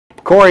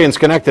Corey in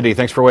Schenectady,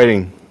 thanks for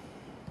waiting.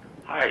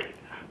 Hi,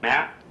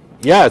 Matt?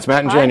 Yeah, it's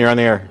Matt and Jen, you're on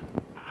the air.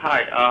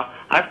 Hi,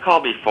 I've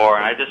called before,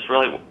 and I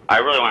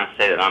really want to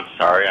say that I'm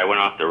sorry. I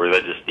went off the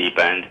religious deep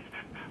end.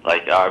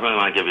 Like, I really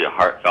want to give you a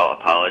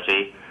heartfelt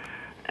apology.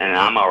 And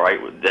I'm all right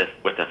with this,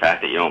 with the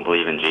fact that you don't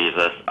believe in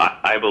Jesus.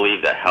 I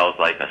believe that hell's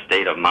like a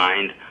state of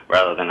mind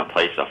rather than a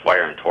place of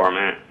fire and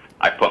torment.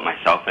 I put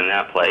myself in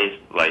that place,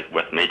 like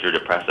with major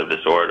depressive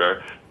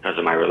disorder because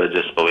of my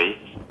religious beliefs.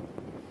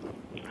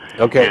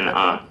 Okay. And,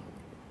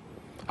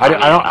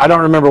 I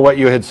don't remember what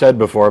you had said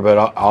before,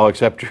 but I'll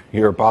accept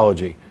your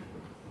apology.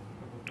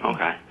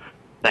 Okay,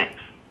 thanks.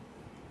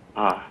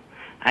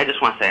 I just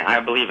want to say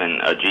I believe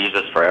in a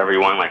Jesus for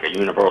everyone, like a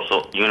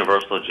universal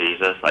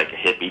Jesus, like a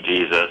hippie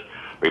Jesus,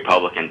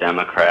 Republican,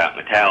 Democrat,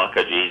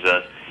 Metallica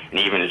Jesus, and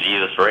even a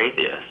Jesus for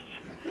atheists.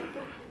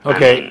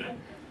 Okay,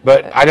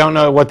 but I don't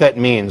know what that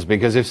means,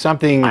 because if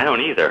something... I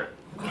don't either.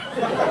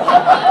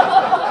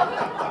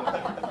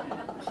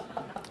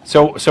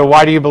 So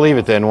why do you believe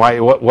it then? Why?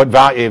 What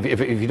value? If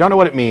you don't know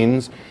what it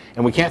means,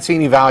 and we can't see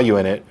any value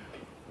in it,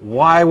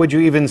 why would you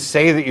even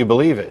say that you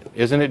believe it?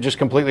 Isn't it just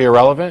completely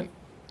irrelevant?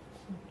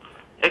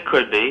 It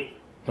could be.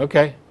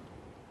 Okay.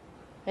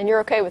 And you're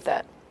okay with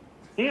that?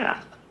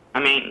 Yeah. I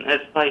mean,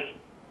 it's like,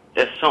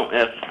 if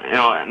you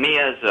know, me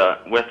as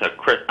with a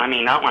I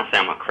mean, I don't want to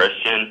say I'm a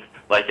Christian.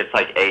 Like, it's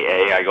like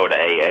AA. I go to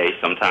AA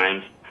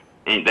sometimes.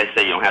 And they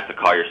say you don't have to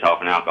call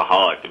yourself an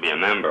alcoholic to be a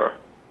member.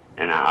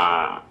 And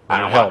I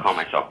don't want to call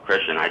myself a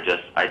Christian. I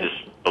just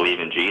believe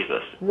in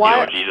Jesus. Why?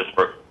 You know, Jesus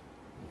for...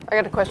 I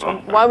got a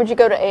question. Why would you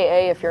go to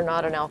AA if you're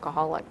not an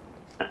alcoholic?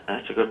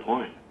 That's a good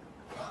point.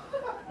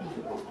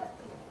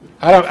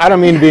 I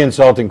don't mean to be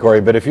insulting,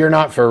 Corey, but if you're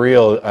not for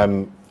real,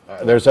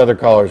 there's other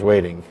callers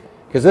waiting.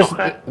 Because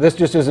this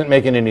just isn't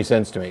making any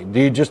sense to me. Do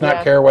you just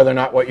not care whether or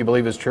not what you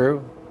believe is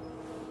true?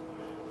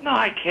 No,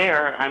 I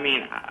care. I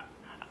mean,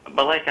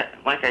 but like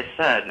I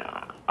said,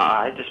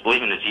 I just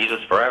believe in a Jesus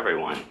for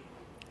everyone.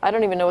 I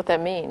don't even know what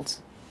that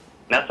means.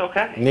 That's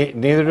okay.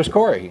 Neither does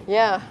Corey.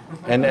 Yeah.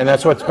 And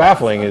that's what's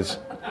baffling is...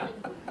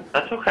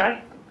 That's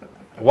okay.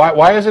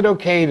 Why is it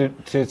okay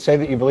to say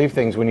that you believe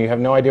things when you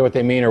have no idea what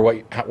they mean or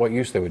what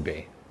use they would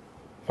be?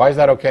 Why is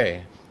that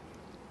okay?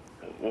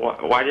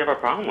 Why do you have a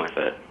problem with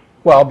it?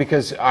 Well,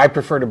 because I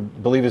prefer to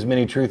believe as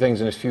many true things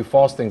and as few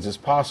false things as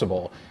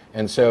possible.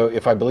 And so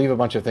if I believe a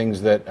bunch of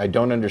things that I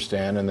don't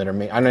understand and that are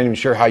I'm not even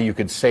sure how you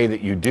could say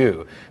that you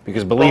do,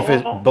 because belief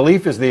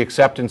is the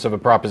acceptance of a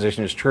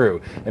proposition as true.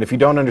 And if you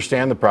don't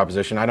understand the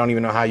proposition, I don't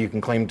even know how you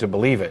can claim to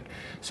believe it.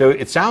 So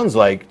it sounds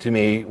like to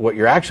me what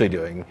you're actually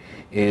doing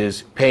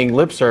is paying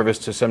lip service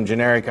to some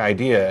generic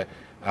idea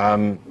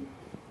in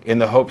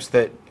the hopes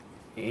that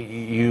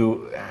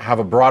you have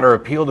a broader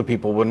appeal to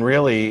people, when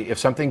really, if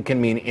something can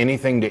mean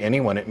anything to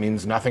anyone, it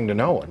means nothing to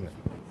no one.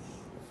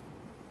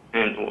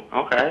 And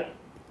okay,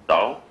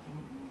 so.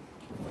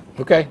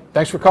 Okay,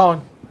 thanks for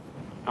calling.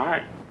 All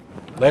right.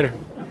 Later.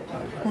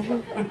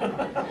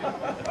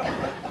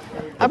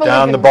 Put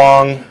down the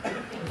bong.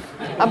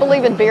 I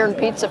believe in beer and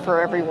pizza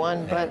for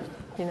everyone, but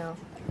you know.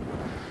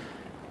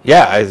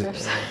 Yeah.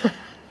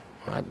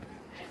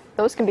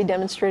 Those can be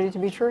demonstrated to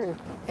be true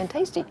and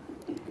tasty.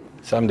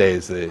 Some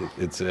days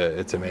it's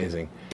amazing.